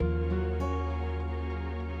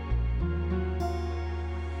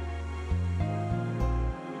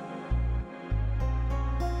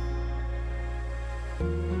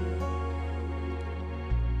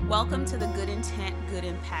Welcome to the Good Intent, Good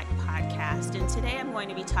Impact podcast, and today I'm going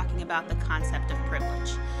to be talking about the concept of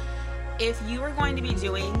privilege. If you are going to be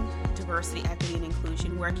doing diversity, equity, and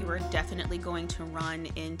inclusion work, you are definitely going to run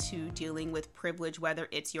into dealing with privilege, whether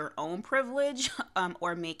it's your own privilege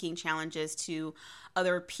or making challenges to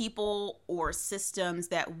other people or systems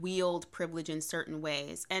that wield privilege in certain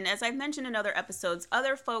ways. And as I've mentioned in other episodes,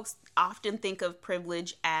 other folks often think of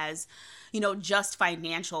privilege as, just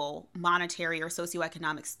financial, monetary, or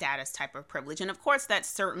socioeconomic status type of privilege. And of course, that's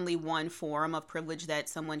certainly one form of privilege that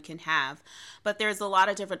someone can have. But there's a lot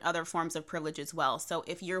of different other forms of privilege as well. So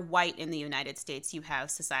if you're white in the United States, you have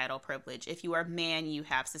societal privilege. If you are a man, you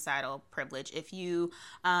have societal privilege. If you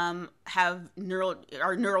are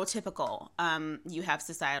neurotypical, you have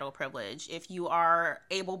societal privilege. If you are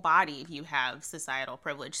able-bodied, you have societal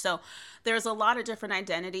privilege. So there's a lot of different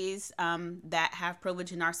identities that have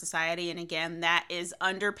privilege in our society. And again, that is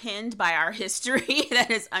underpinned by our history.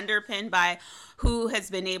 That is underpinned by who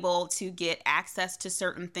has been able to get access to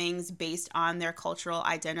certain things based on their cultural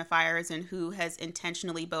identifiers, and who has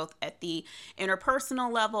intentionally, both at the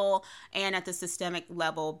interpersonal level and at the systemic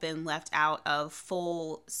level, been left out of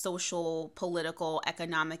full social, political,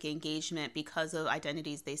 economic engagement because of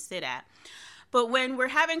identities they sit at. But when we're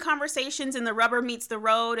having conversations and the rubber meets the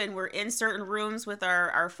road and we're in certain rooms with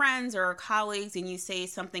our friends or our colleagues, and you say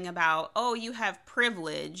something about, oh, you have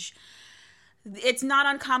privilege, it's not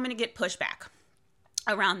uncommon to get pushback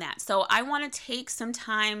around that. So I want to take some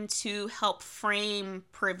time to help frame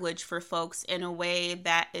privilege for folks in a way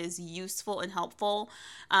that is useful and helpful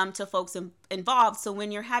to folks involved. So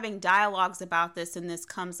when you're having dialogues about this and this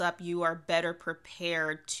comes up, you are better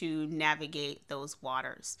prepared to navigate those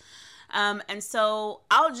waters. And so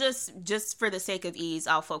I'll just for the sake of ease,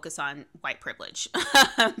 I'll focus on white privilege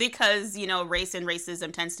because, race and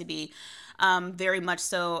racism tends to be very much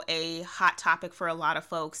so a hot topic for a lot of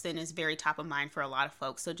folks and is very top of mind for a lot of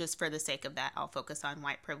folks. So just for the sake of that, I'll focus on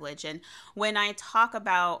white privilege. And when I talk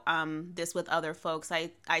about this with other folks,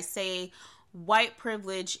 I say white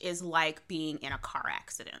privilege is like being in a car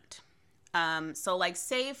accident. So like,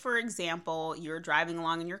 say, for example, you're driving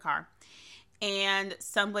along in your car and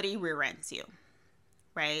somebody rear ends you,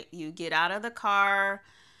 right? You get out of the car,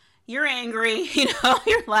 you're angry,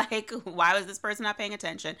 you're like, why was this person not paying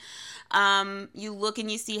attention? You look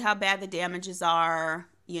and you see how bad the damages are.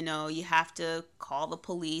 You have to call the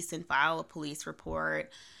police and file a police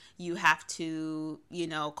report. You have to,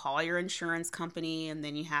 call your insurance company, and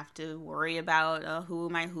then you have to worry about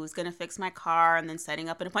who's going to fix my car, and then setting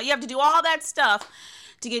up an appointment. You have to do all that stuff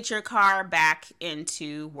to get your car back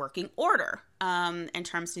into working order in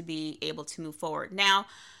terms to be able to move forward. Now,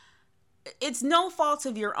 it's no fault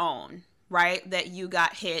of your own, right, that you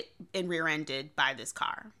got hit and rear-ended by this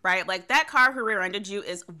car, right? Like, that car who rear-ended you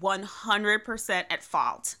is 100% at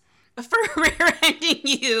fault for rear-ending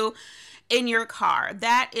you in your car.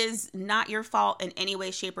 That is not your fault in any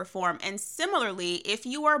way, shape, or form. And similarly, if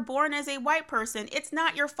you are born as a white person, it's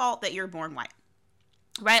not your fault that you're born white.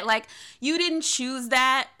 Right? Like, you didn't choose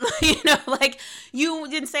that, like, you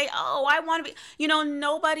didn't say, oh, I want to be,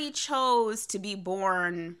 nobody chose to be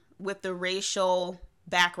born with the racial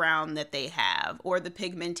background that they have, or the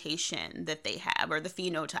pigmentation that they have, or the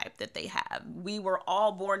phenotype that they have. We were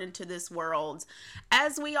all born into this world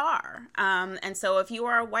as we are. And so if you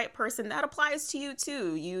are a white person, that applies to you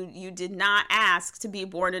too. You did not ask to be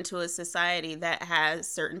born into a society that has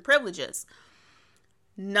certain privileges.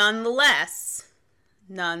 Nonetheless,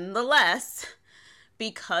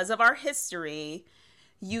 because of our history,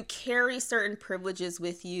 you carry certain privileges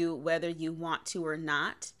with you, whether you want to or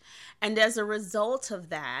not. And as a result of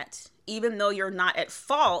that, even though you're not at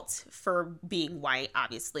fault for being white,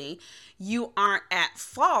 obviously, you aren't at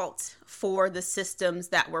fault for the systems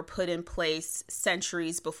that were put in place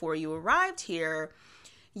centuries before you arrived here.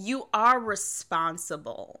 You are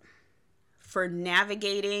responsible for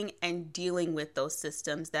navigating and dealing with those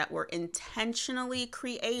systems that were intentionally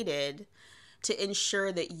created to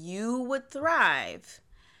ensure that you would thrive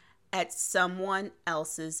at someone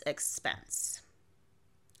else's expense.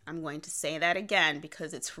 I'm going to say that again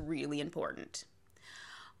because it's really important.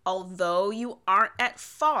 Although you aren't at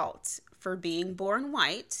fault for being born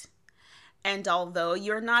white, and although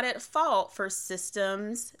you're not at fault for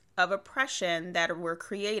systems of oppression that were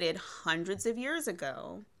created hundreds of years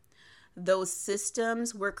ago, those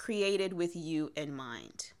systems were created with you in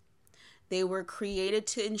mind. They were created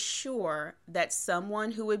to ensure that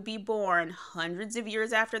someone who would be born hundreds of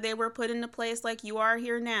years after they were put into place, like you are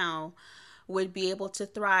here now, would be able to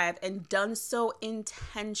thrive, and done so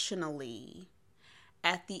intentionally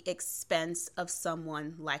at the expense of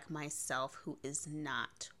someone like myself who is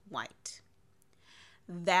not white.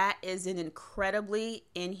 that is an incredibly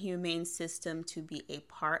inhumane system to be a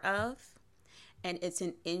part of. And it's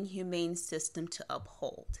an inhumane system to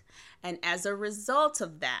uphold. And as a result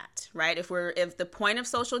of that, right, if the point of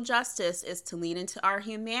social justice is to lean into our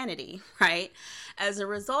humanity, right, as a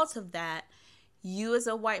result of that, you as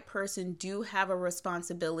a white person do have a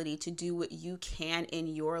responsibility to do what you can in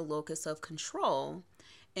your locus of control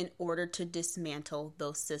in order to dismantle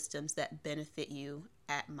those systems that benefit you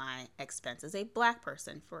at my expense as a Black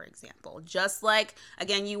person, for example. Just like,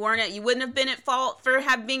 again, you wouldn't have been at fault for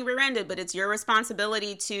being rear-ended, but it's your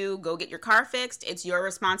responsibility to go get your car fixed. It's your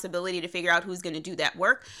responsibility to figure out who's going to do that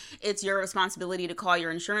work. It's your responsibility to call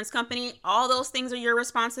your insurance company. All those things are your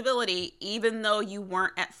responsibility, even though you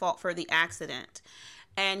weren't at fault for the accident.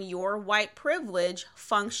 And your white privilege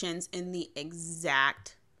functions in the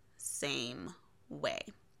exact same way.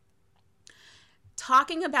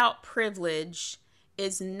 Talking about privilege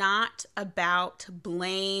is not about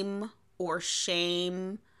blame or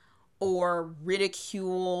shame or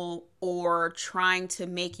ridicule or trying to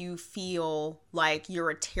make you feel like you're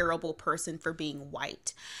a terrible person for being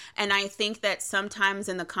white. And I think that sometimes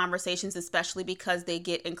in the conversations, especially because they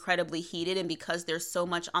get incredibly heated and because there's so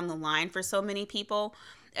much on the line for so many people,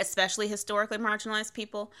 especially historically marginalized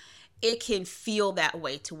people, it can feel that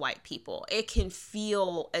way to white people. It can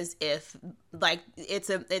feel as if like it's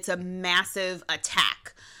a massive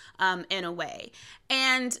attack in a way.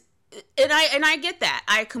 And I get that.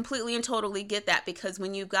 I completely and totally get that, because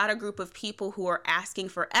when you've got a group of people who are asking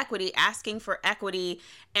for equity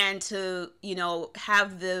and to,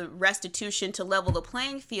 have the restitution to level the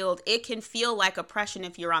playing field, it can feel like oppression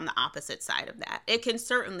if you're on the opposite side of that. It can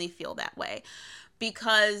certainly feel that way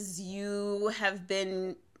because you have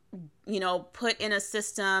been put in a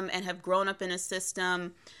system and have grown up in a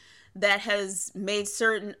system that has made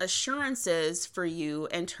certain assurances for you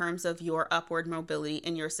in terms of your upward mobility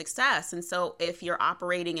and your success. And so if you're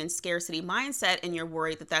operating in scarcity mindset and you're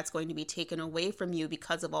worried that that's going to be taken away from you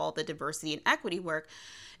because of all the diversity and equity work,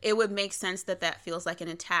 it would make sense that that feels like an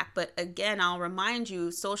attack. But again, I'll remind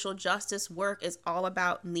you, social justice work is all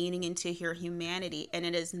about leaning into your humanity, and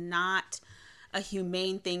it is not a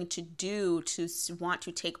humane thing to do to want to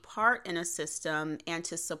take part in a system and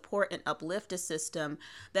to support and uplift a system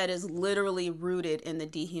that is literally rooted in the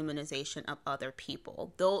dehumanization of other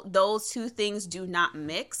people. Those two things do not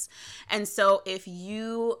mix. And so if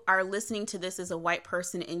you are listening to this as a white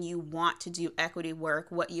person and you want to do equity work,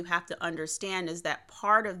 what you have to understand is that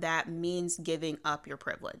part of that means giving up your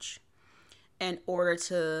privilege in order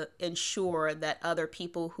to ensure that other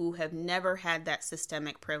people who have never had that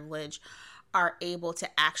systemic privilege are able to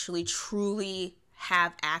actually truly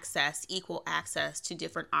have equal access to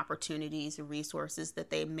different opportunities and resources that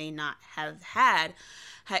they may not have had,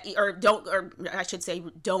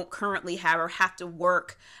 don't currently have, or have to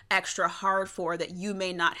work extra hard for, that you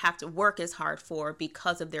may not have to work as hard for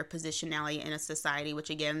because of their positionality in a society, which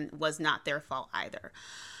again was not their fault either.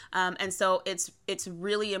 And so it's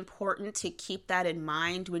really important to keep that in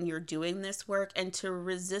mind when you're doing this work, and to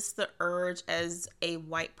resist the urge as a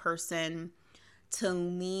white person to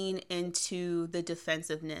lean into the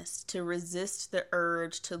defensiveness, to resist the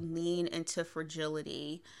urge to lean into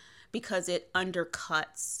fragility, because it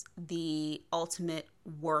undercuts the ultimate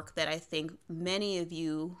work that I think many of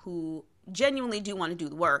you who genuinely do want to do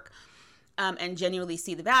the work and genuinely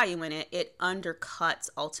see the value in it, it undercuts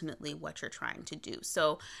ultimately what you're trying to do.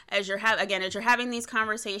 So as you're having these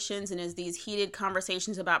conversations, and as these heated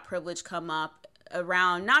conversations about privilege come up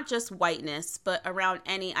around not just whiteness, but around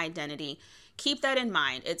any identity, keep that in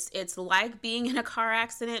mind. It's like being in a car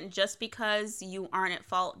accident. Just because you aren't at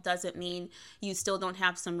fault doesn't mean you still don't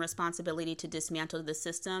have some responsibility to dismantle the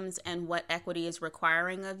systems. And what equity is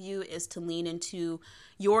requiring of you is to lean into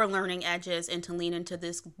your learning edges and to lean into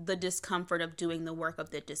the discomfort of doing the work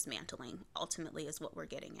of the dismantling, ultimately, is what we're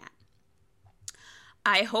getting at.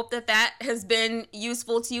 I hope that has been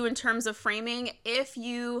useful to you in terms of framing. If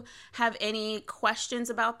you have any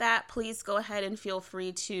questions about that, please go ahead and feel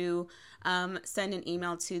free to send an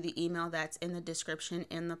email to the email that's in the description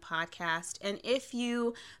in the podcast. And if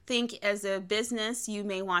you think as a business you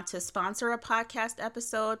may want to sponsor a podcast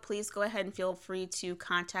episode, please go ahead and feel free to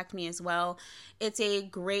contact me as well. It's a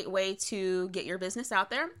great way to get your business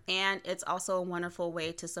out there, and it's also a wonderful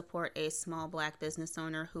way to support a small Black business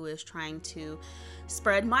owner who is trying to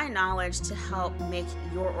spread my knowledge to help make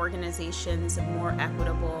your organizations more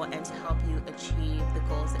equitable and to help you achieve the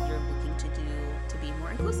goals that you're looking to do to be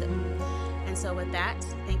more inclusive. And so with that,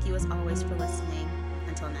 thank you as always for listening.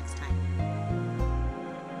 Until next time.